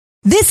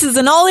This is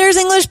an All Ears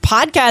English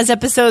podcast,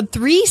 episode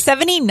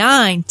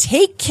 379.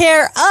 Take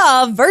care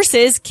of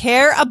versus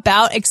care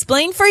about.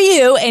 Explained for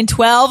you in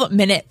 12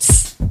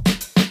 minutes.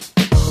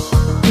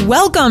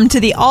 Welcome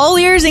to the All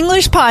Ears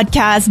English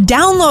podcast,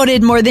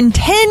 downloaded more than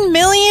 10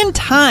 million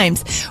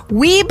times.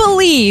 We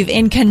believe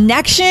in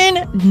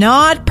connection,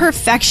 not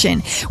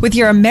perfection, with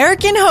your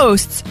American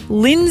hosts,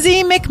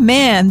 Lindsay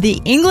McMahon,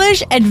 the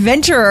English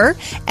adventurer,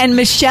 and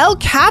Michelle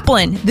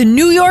Kaplan, the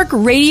New York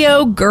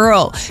radio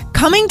girl,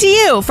 coming to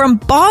you from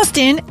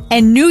Boston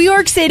and New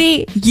York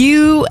City,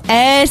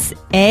 USA.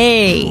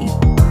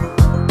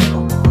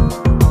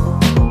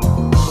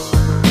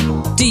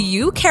 Do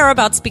you care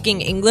about speaking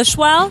English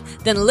well?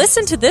 Then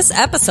listen to this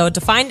episode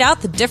to find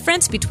out the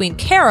difference between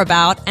care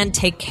about and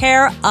take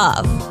care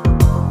of.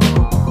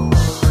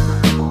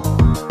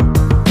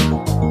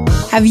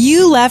 Have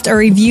you left a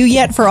review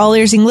yet for All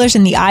Ears English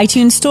in the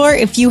iTunes store?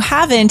 If you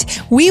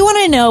haven't, we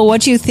want to know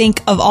what you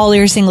think of All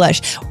Ears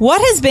English. What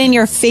has been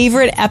your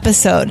favorite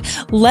episode?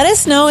 Let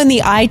us know in the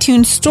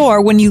iTunes store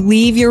when you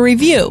leave your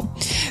review.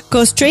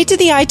 Go straight to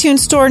the iTunes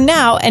store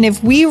now, and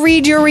if we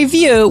read your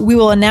review, we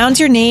will announce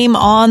your name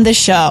on the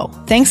show.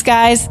 Thanks,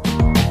 guys.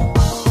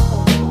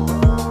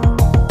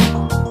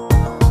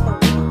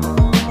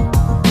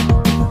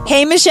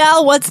 Hey,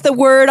 Michelle, what's the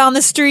word on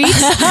the street?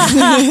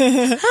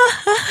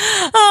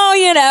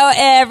 Oh,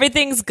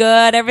 everything's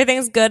good.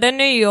 Everything's good in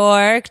New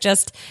York.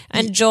 Just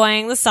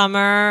enjoying the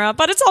summer,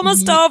 but it's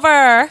almost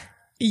over.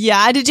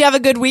 Yeah. Did you have a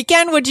good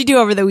weekend? What'd you do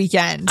over the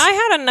weekend? I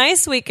had a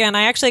nice weekend.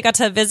 I actually got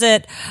to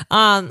visit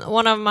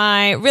one of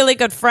my really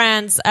good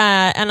friends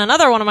and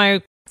another one of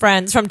my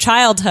friends from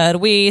childhood.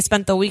 We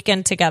spent the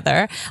weekend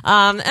together.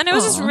 And it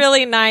was just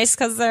really nice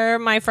because they're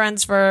my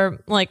friends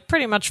for like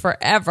pretty much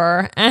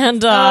forever.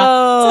 And so it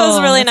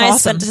was really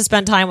nice to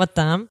spend time with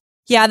them.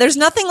 Yeah, there's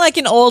nothing like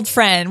an old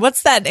friend.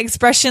 What's that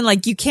expression?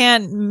 Like you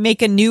can't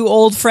make a new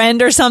old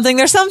friend or something.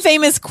 There's some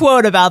famous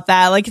quote about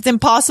that. Like it's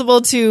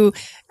impossible to,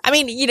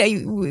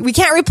 we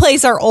can't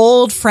replace our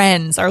old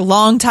friends, our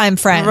longtime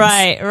friends.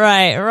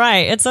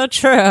 Right. It's so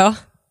true.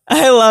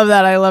 I love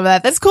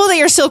that. That's cool that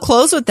you're still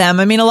close with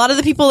them. I mean, a lot of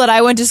the people that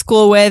I went to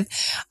school with,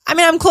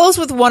 I'm close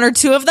with one or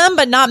two of them,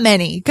 but not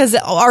many because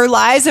our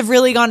lives have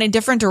really gone in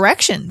different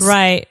directions.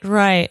 Right.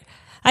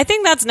 I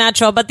think that's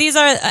natural, but these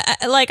are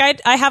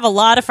I have a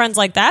lot of friends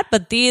like that,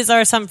 but these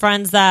are some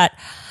friends that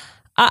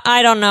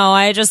I don't know.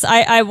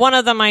 One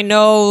of them I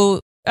know,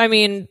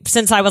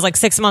 since I was like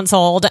 6 months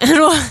old, and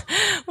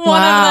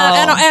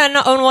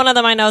one of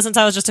them I know since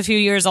I was just a few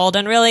years old,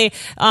 and really,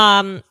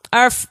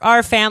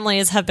 our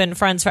families have been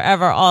friends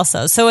forever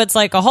also. So it's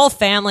like a whole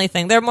family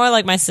thing. They're more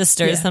like my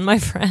sisters than my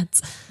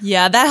friends.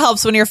 Yeah, that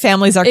helps when your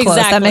families are close.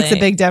 Exactly. That makes a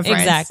big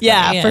difference. Exactly.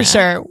 Yeah, for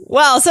sure.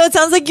 Well, so it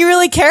sounds like you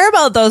really care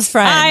about those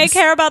friends. I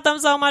care about them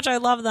so much. I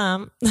love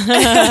them.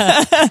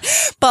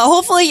 But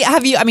hopefully,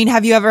 have you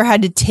ever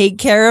had to take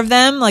care of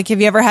them? Like,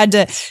 have you ever had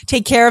to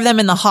take care of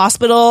them in the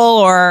hospital,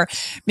 or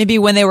maybe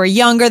when they were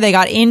younger, they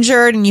got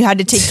injured and you had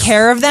to take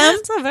care of them?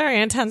 It's a very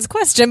intense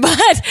question, but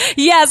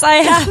yes, I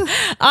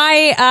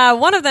have.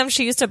 One of them,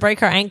 she used to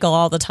break her ankle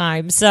all the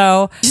time.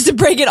 So she used to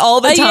break it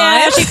all the time.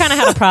 Yeah, she kind of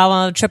had a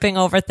problem of tripping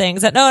over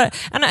things. And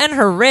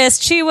her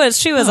wrist, she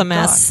was a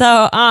mess. God.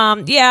 So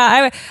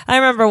I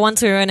remember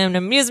once we were in an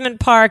amusement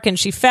park and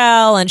she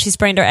fell and she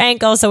sprained her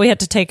ankle, so we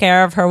had to take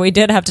care of her. We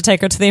did have to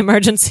take her to the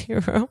emergency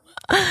room.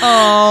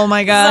 Oh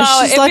my gosh.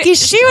 So she's lucky.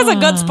 She was a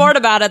good sport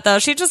about it though.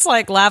 She just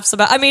like laughs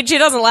about, she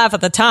doesn't laugh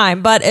at the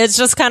time, but it's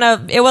just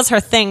it was her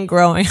thing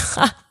growing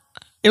up.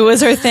 It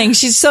was her thing.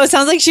 So it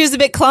sounds like she was a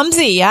bit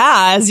clumsy.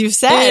 Yeah, as you've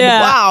said.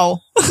 Yeah.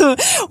 Wow.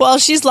 Well,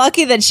 she's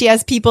lucky that she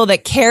has people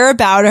that care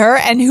about her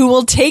and who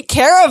will take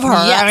care of her.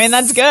 Yes.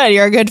 That's good.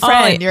 You're a good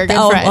friend. You're a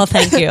good friend. Well,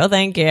 thank you.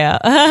 Thank you.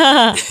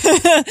 I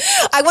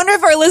wonder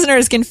if our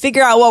listeners can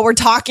figure out what we're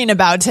talking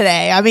about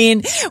today.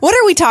 What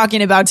are we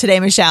talking about today,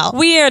 Michelle?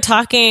 We are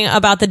talking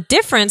about the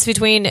difference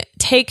between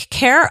take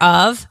care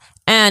of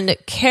and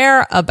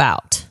care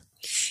about.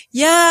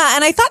 Yeah,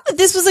 and I thought that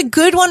this was a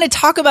good one to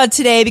talk about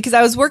today because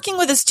I was working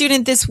with a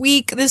student this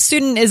week. This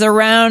student is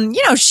around,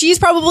 she's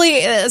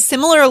probably a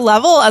similar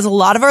level as a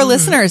lot of our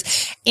listeners,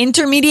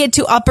 intermediate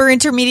to upper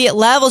intermediate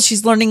level.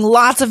 She's learning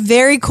lots of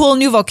very cool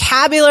new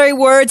vocabulary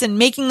words and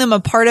making them a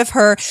part of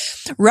her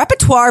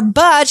repertoire,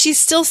 but she's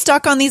still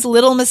stuck on these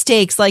little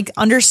mistakes like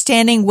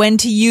understanding when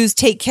to use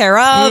take care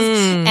of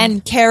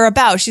and care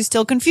about. She's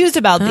still confused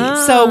about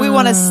these. So we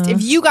want to,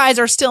 if you guys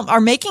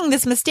are making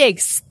this mistake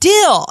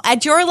still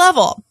at your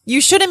level, you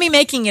shouldn't be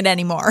making it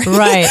anymore.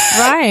 Right.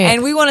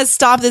 And we want to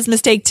stop this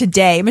mistake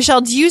today.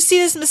 Michelle, do you see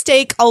this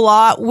mistake a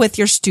lot with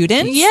your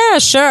students? Yeah,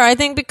 sure. I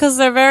think because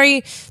they're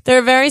very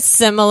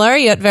similar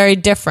yet very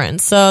different.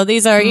 So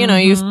these are,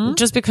 you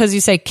just because you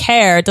say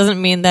care, it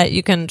doesn't mean that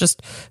you can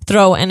just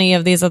throw any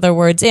of these other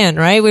words in,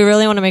 right? We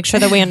really want to make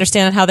sure that we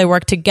understand how they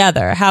work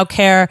together, how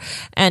care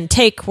and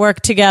take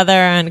work together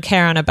and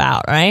care and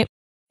about, right?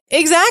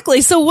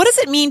 Exactly. So what does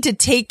it mean to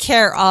take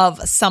care of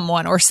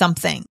someone or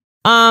something?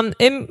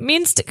 It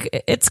means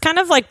it's kind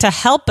of like to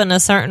help in a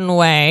certain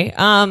way.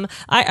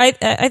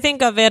 I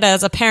think of it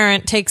as a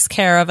parent takes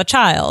care of a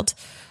child.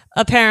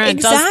 A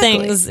parent does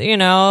things,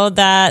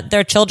 that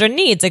their children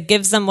needs. It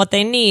gives them what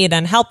they need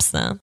and helps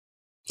them.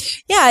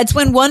 Yeah, it's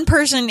when one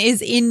person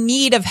is in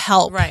need of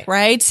help,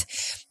 right?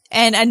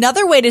 And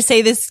another way to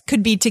say this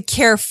could be to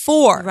care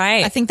for.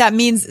 Right. I think that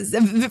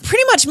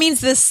pretty much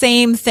means the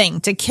same thing,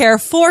 to care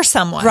for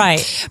someone.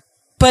 Right.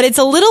 But it's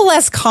a little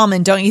less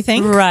common, don't you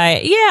think?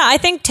 Right. Yeah, I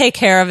think take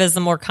care of is the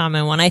more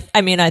common one. I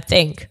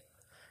think.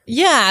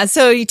 Yeah,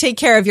 so you take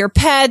care of your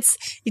pets,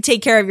 you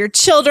take care of your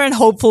children,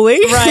 hopefully.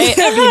 Right.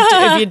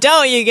 If you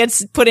don't, you get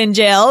put in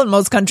jail in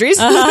most countries.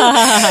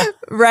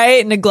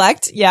 Right?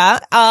 Neglect. Yeah.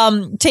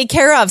 Take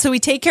care of. So we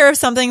take care of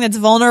something that's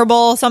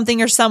vulnerable,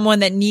 something or someone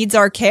that needs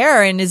our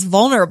care and is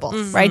vulnerable,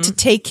 right? To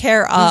take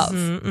care of.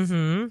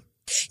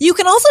 You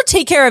can also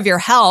take care of your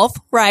health,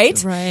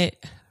 right?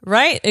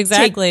 Right.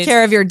 Exactly. Take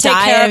care of your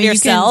diet. Take care of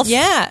yourself.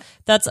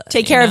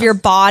 Take care of your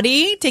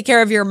body. Take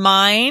care of your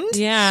mind.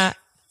 Yeah.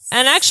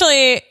 And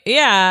actually,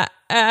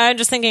 I'm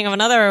just thinking of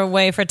another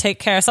way for take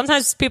care.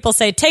 Sometimes people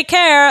say take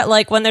care,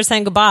 like when they're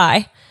saying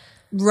goodbye.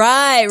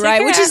 Right.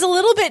 Which is a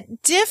little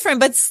bit different,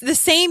 but it's the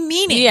same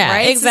meaning. Yeah,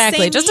 right?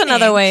 Exactly. Just meaning.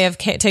 Another way of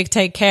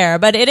take care,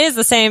 but it is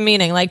the same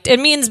meaning. Like it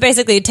means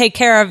basically take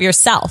care of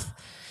yourself.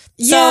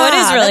 So it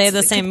is really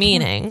the same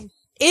meaning.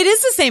 It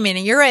is the same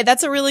meaning. You're right.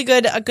 That's a really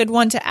good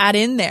one to add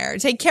in there.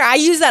 Take care. I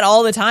use that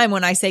all the time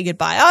when I say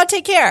goodbye. Oh,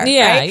 take care.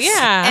 Yeah, right?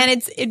 yeah.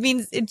 And it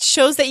means it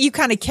shows that you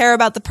kind of care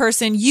about the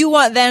person. You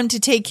want them to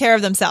take care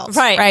of themselves.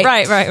 Right.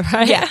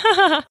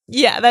 Yeah.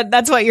 Yeah,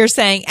 that's what you're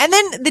saying. And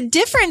then the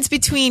difference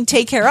between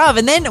take care of,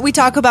 and then we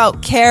talk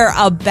about care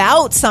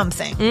about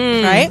something,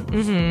 right?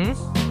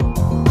 Mm-hmm.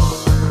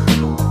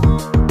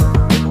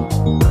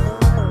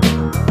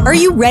 Are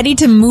you ready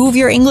to move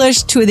your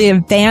English to the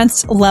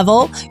advanced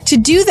level? To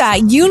do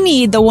that, you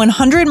need the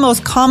 100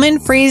 most common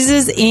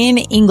phrases in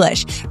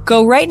English.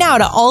 Go right now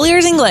to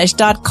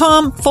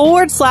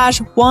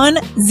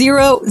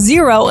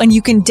allearsenglish.com/100 and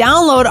you can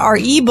download our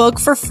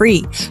ebook for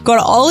free. Go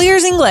to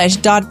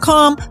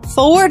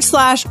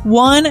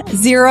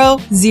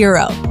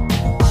allearsenglish.com/100.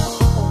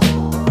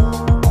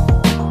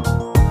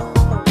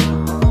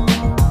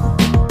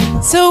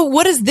 So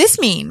what does this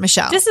mean,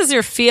 Michelle? This is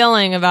your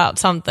feeling about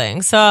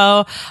something.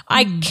 So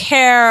I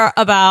care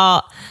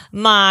about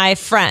my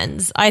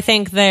friends. I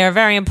think they are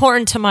very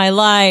important to my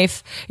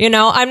life.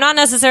 I'm not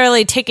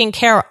necessarily taking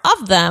care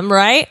of them,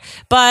 right?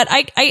 But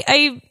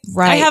I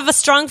have a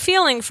strong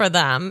feeling for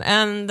them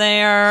and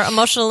they are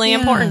emotionally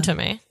important to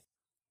me.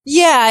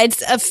 Yeah,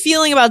 it's a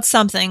feeling about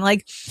something.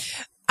 Like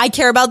I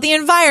care about the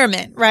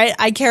environment, right?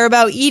 I care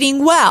about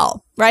eating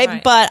well,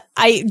 right? But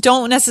I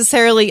don't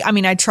necessarily,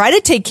 I try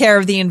to take care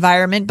of the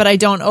environment, but I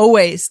don't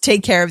always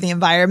take care of the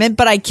environment,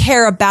 but I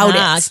care about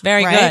it.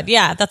 Very good.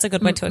 Yeah, that's a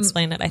good way to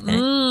explain it, I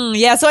think.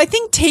 Yeah, so I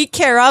think take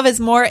care of is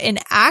more an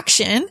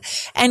action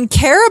and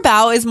care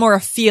about is more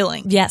a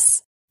feeling.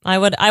 Yes, I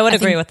would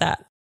agree with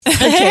that. Okay,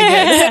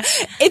 good.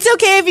 It's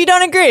okay if you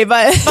don't agree,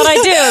 but I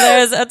do.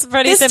 It's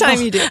pretty simple.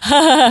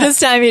 This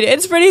time you do.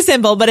 It's pretty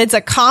simple, but it's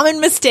a common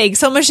mistake.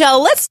 So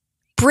Michelle, let's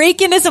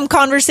break into some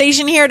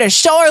conversation here to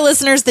show our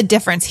listeners the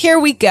difference. Here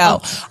we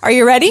go. Are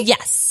you ready?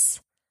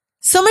 Yes.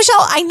 So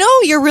Michelle, I know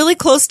you're really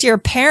close to your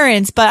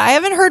parents, but I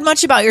haven't heard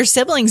much about your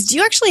siblings. Do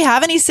you actually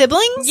have any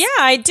siblings? Yeah,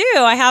 I do.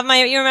 I have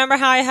you remember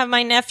how I have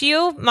my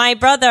nephew, my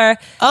brother?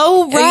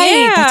 Oh, right.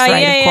 Yeah, that's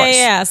right, of course.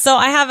 Yeah. So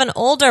I have an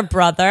older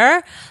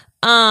brother.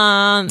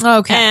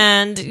 Okay.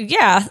 And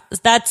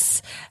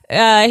that's,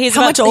 he's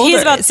How much older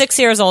he's about 6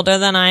 years older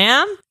than I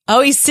am. Oh,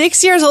 he's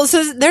 6 years old.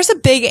 So there's a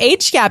big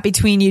age gap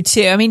between you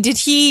two. Did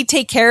he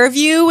take care of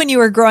you when you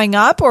were growing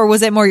up, or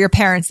was it more your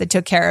parents that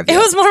took care of you? It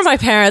was more my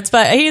parents,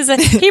 but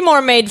he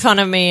more made fun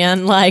of me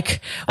and was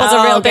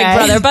a real big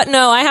brother. But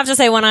no, I have to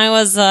say when I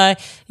was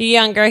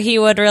younger, he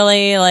would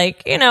really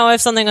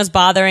if something was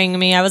bothering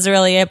me, I was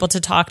really able to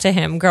talk to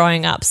him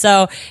growing up.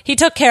 So he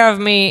took care of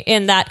me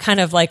in that kind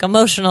of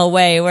emotional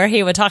way where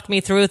he would talk me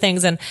through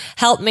things and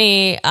help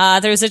me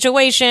through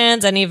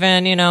situations and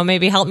even,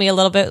 maybe help me a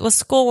little bit with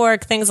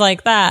schoolwork, things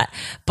like that.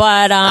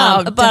 But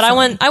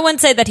I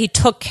wouldn't say that he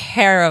took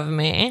care of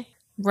me.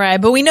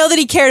 Right, but we know that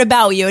he cared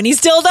about you, and he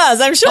still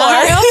does, I'm sure.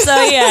 I hope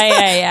so.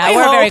 Yeah.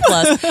 We're very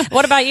close.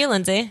 What about you,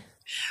 Lindsay?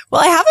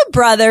 Well, I have a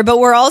brother, but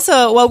we're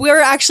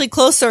actually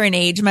closer in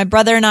age. My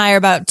brother and I are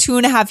about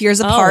 2.5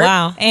 years apart. Oh,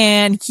 wow.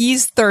 And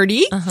he's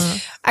 30.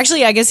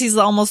 Actually, I guess he's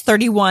almost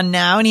 31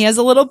 now, and he has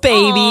a little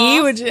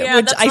baby, which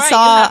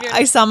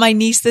I saw my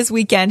niece this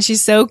weekend.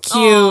 She's so cute.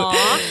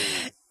 Aww.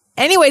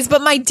 Anyways,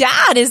 but my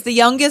dad is the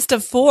youngest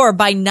of 4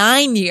 by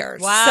 9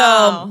 years.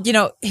 Wow.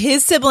 So,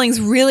 his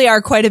siblings really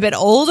are quite a bit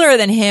older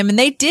than him, and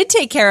they did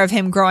take care of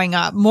him growing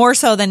up, more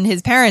so than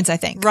his parents, I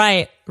think.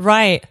 Right.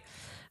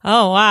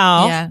 Oh,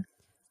 wow.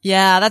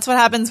 Yeah, that's what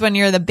happens when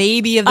you're the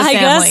baby of the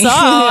family.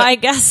 I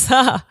guess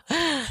so.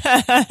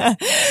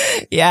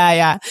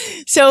 Yeah.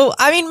 So,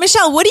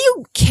 Michelle, what do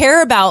you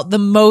care about the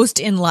most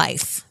in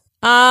life?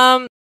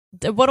 What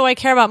do I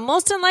care about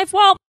most in life?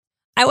 Well,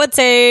 I would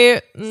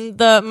say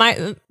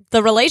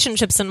the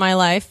relationships in my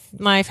life,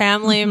 my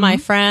family, my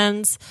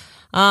friends.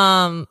 These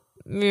are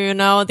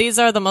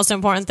the most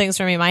important things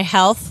for me. My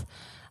health.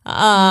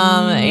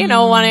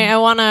 I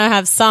want to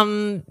have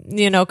some,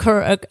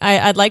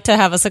 I'd like to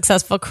have a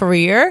successful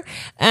career.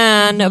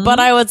 But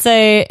I would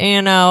say,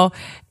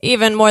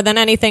 even more than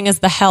anything is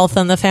the health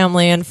and the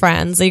family and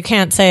friends. You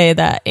can't say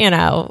that,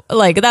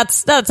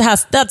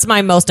 that's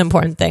my most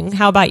important thing.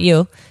 How about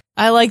you?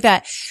 I like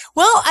that.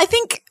 Well, I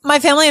think my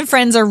family and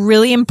friends are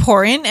really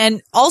important,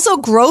 and also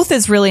growth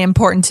is really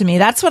important to me.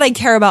 That's what I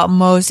care about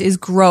most, is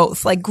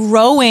growth, like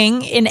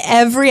growing in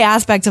every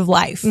aspect of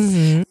life,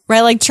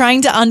 right? Like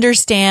trying to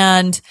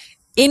understand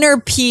inner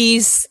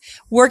peace,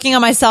 working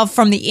on myself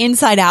from the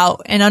inside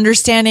out, and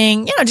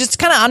understanding, just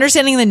kind of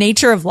understanding the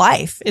nature of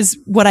life is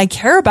what I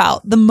care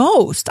about the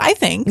most, I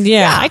think.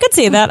 Yeah. I could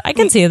see that. I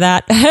No,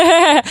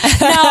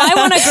 I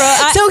want to grow.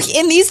 So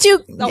in these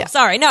two.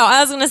 Sorry. No, I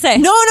was going to say.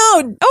 No.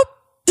 Oh,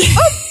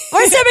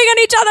 we're stepping on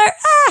each other.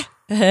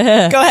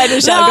 Go ahead,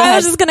 Michelle. No, go ahead. I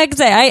was just going to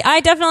say,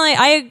 I definitely,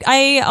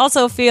 I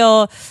also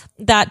feel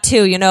that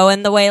too,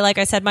 in the way, like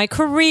I said, my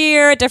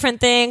career, different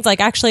things. Like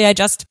actually, I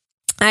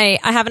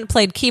haven't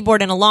played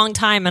keyboard in a long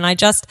time, and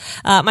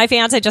my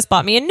fiance just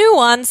bought me a new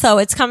one, so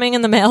it's coming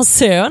in the mail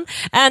soon.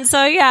 And so,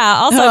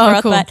 also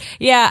growth. Cool. But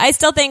I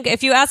still think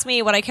if you ask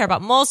me what I care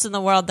about most in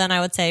the world, then I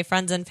would say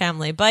friends and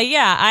family. But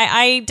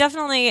I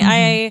definitely,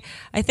 I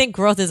think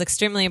growth is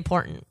extremely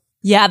important.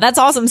 Yeah, that's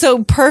awesome.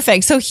 So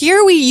perfect. So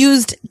here we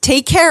used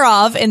take care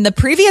of in the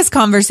previous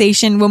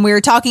conversation when we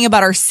were talking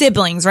about our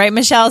siblings, right,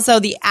 Michelle?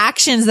 So the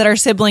actions that our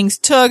siblings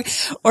took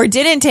or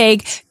didn't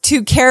take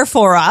to care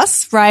for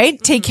us,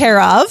 right? Take care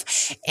of.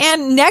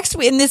 And next,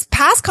 in this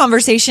past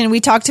conversation, we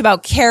talked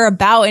about care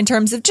about in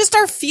terms of just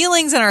our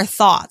feelings and our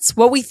thoughts,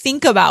 what we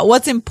think about,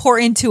 what's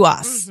important to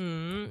us.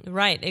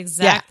 Right.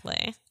 Exactly.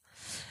 Yeah.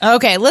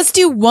 Okay, let's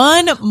do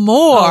one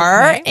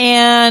more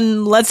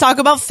and let's talk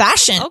about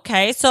fashion.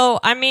 Okay, so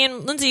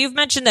Lindsay, you've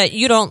mentioned that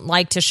you don't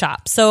like to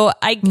shop. So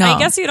I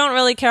guess you don't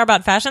really care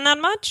about fashion that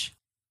much?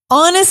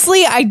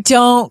 Honestly, I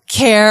don't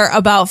care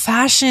about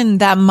fashion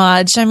that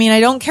much. I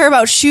don't care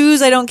about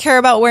shoes. I don't care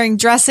about wearing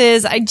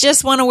dresses. I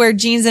just want to wear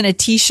jeans and a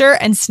t-shirt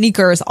and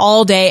sneakers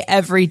all day,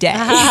 every day.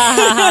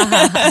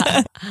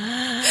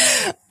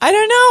 I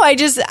don't know.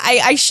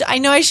 I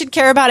know I should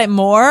care about it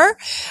more.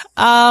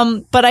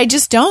 But I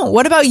just don't.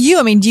 What about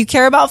you? Do you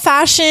care about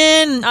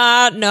fashion?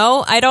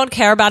 No, I don't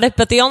care about it.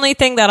 But the only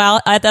thing that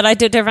I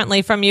do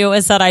differently from you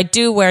is that I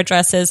do wear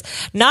dresses,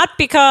 not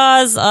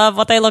because of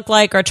what they look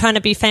like or trying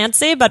to be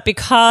fancy, but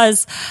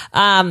because,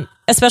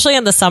 especially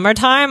in the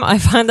summertime, I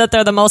find that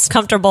they're the most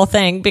comfortable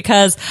thing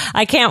because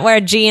I can't wear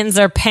jeans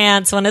or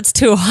pants when it's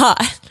too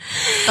hot.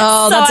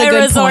 Oh, that's a good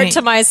point. So I resort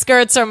to my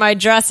skirts or my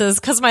dresses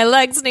because my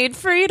legs need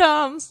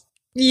freedom.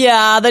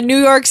 Yeah, the New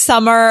York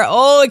summer.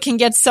 Oh, it can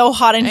get so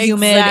hot and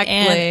humid. Exactly.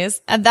 And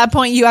at that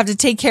point, you have to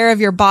take care of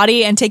your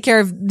body and take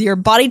care of your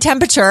body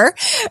temperature,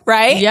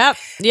 right? Yep.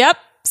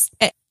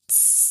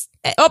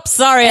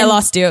 Sorry, I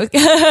lost you.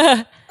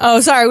 Oh,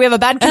 sorry. We have a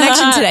bad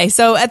connection today.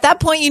 So at that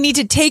point, you need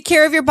to take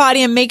care of your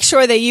body and make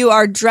sure that you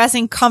are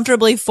dressing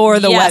comfortably for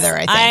the weather, I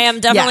think. I am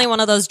definitely one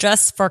of those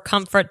dress for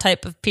comfort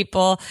type of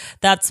people.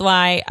 That's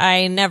why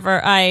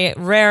I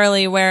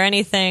rarely wear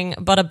anything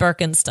but a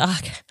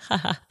Birkenstock.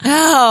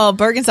 Oh,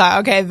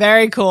 Birkenstock. Okay.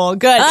 Very cool.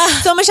 Good.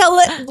 So Michelle,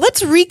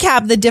 let's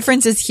recap the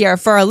differences here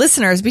for our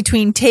listeners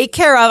between take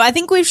care of. I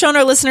think we've shown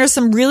our listeners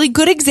some really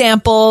good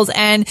examples,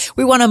 and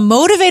we want to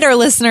motivate our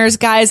listeners.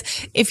 Guys,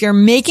 if you're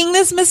making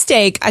this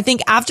mistake, I think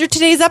after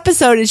today's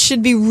episode, it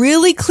should be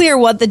really clear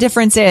what the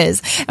difference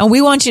is. And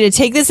we want you to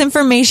take this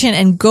information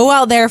and go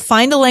out there,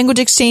 find a language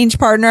exchange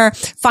partner,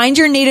 find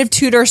your native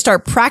tutor,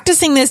 start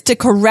practicing this to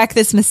correct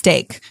this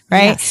mistake,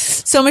 right?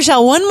 Yes. So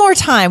Michelle, one more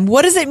time,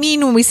 what does it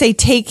mean when we say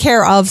take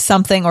care of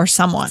something or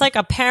someone? It's like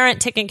a parent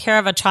taking care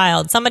of a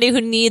child, somebody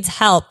who needs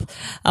help.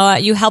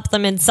 You help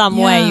them in some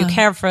way. You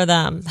care for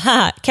them.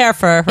 Care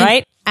for,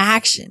 right?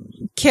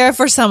 Action. Care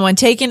for someone.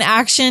 Take an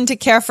action to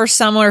care for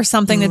someone or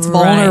something that's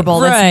vulnerable,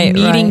 that's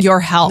needing your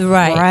help.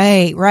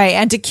 Right.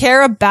 And to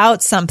care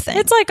about something.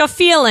 It's like a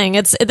feeling.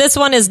 This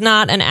one is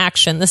not an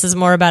action. This is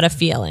more about a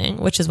feeling,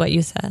 which is what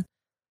you said.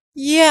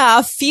 Yeah,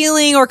 a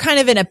feeling or kind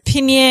of an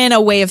opinion,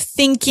 a way of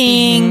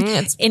thinking,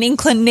 an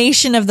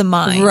inclination of the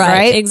mind.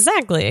 Right?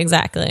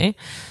 Exactly.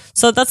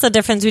 So that's the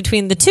difference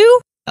between the two.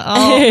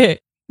 Oh.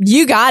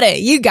 You got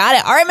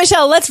it. All right,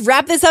 Michelle, let's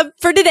wrap this up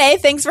for today.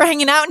 Thanks for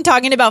hanging out and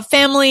talking about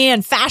family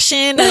and fashion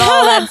and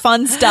all that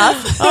fun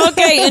stuff.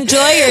 Okay,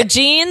 enjoy your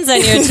jeans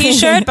and your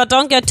t-shirt, but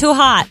don't get too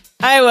hot.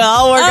 I will.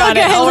 I'll work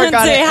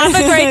on it. Have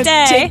a great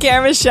day. Take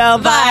care, Michelle.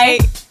 Bye.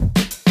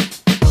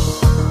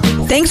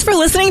 Thanks for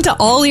listening to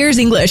All Ears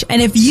English.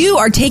 And if you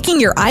are taking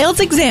your IELTS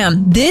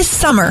exam this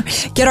summer,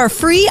 get our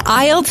free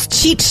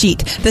IELTS cheat sheet,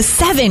 the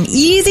 7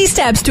 easy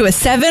steps to a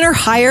 7 or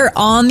higher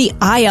on the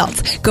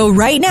IELTS. Go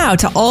right now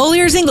to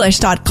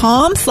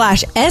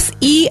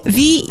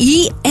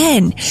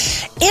allearsenglish.com/SEVEN.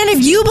 And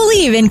if you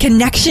believe in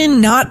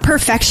connection, not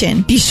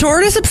perfection, be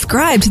sure to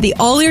subscribe to the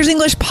All Ears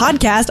English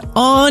podcast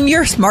on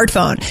your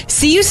smartphone.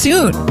 See you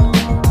soon.